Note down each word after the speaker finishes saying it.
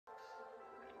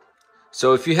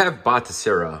So if you have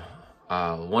batocera,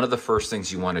 one of the first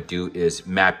things you want to do is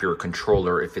map your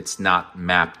controller if it's not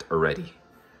mapped already.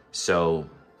 So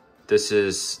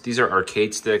these are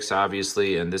arcade sticks,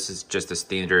 obviously, and this is just a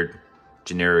standard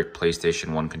generic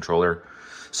PlayStation 1 controller.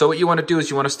 So what you want to do is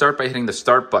you want to start by hitting the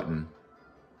start button,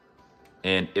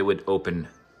 and it would open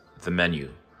the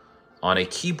menu. On a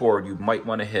keyboard, you might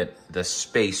want to hit the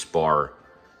space bar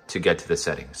to get to the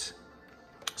settings.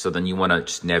 So then you want to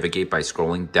just navigate by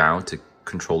scrolling down to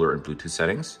controller and Bluetooth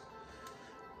settings,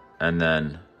 and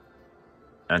then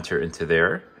enter into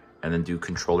there, and then do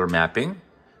controller mapping.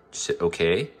 Just hit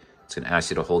OK. It's going to ask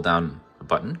you to hold down a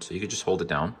button, so you can just hold it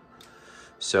down.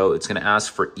 So it's going to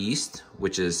ask for east,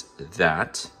 which is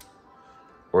that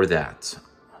or that.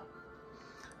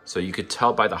 So you could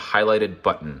tell by the highlighted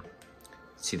button.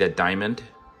 See that diamond?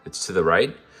 It's to the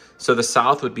right. So the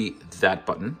south would be that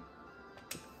button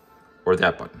or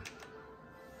that button.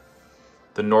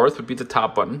 The north would be the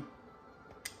top button.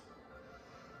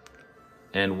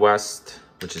 And west,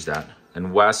 which is that.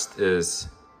 And west is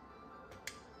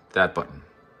that button,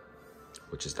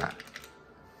 which is that.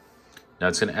 Now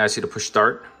it's going to ask you to push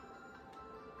start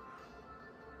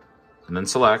and then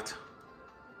select,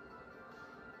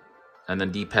 and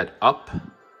then D-pad up,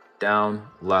 down,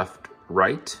 left,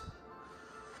 right,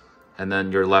 and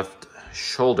then your left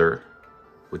shoulder,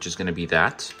 which is going to be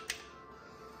that,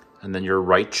 and then your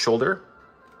right shoulder,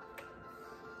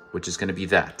 which is going to be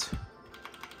that.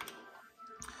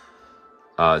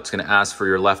 It's going to ask for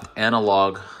your left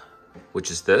analog, which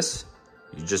is this.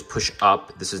 You just push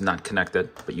up. This is not connected,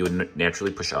 but you would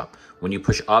naturally push up. When you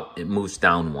push up, it moves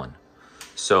down one.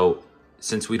 So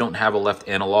since we don't have a left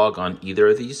analog on either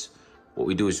of these, what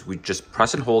we do is we just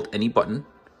press and hold any button,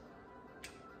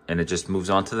 and it just moves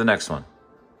on to the next one.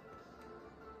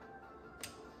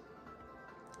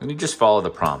 And you just follow the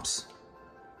prompts.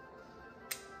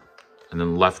 And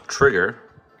then left trigger,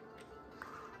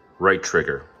 right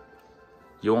trigger.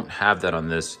 You won't have that on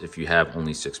this if you have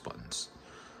only 6 buttons.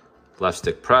 Left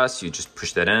stick press, you just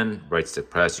push that in. Right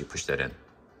stick press, you push that in.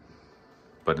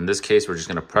 But in this case, we're just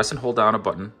going to press and hold down a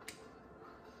button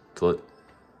till it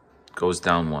goes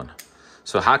down one.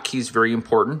 So hotkey is very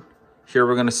important. Here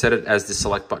we're going to set it as the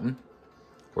select button,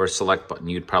 or a select button.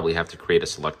 You'd probably have to create a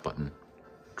select button.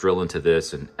 Drill into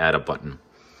this and add a button.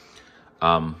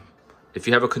 If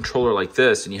you have a controller like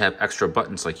this and you have extra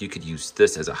buttons, like you could use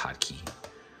this as a hotkey.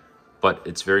 But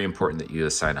it's very important that you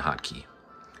assign a hotkey.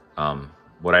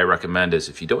 What I recommend is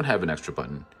if you don't have an extra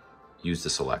button, use the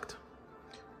select.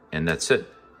 And that's it.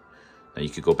 Now you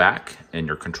could go back and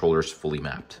your controller is fully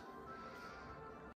mapped.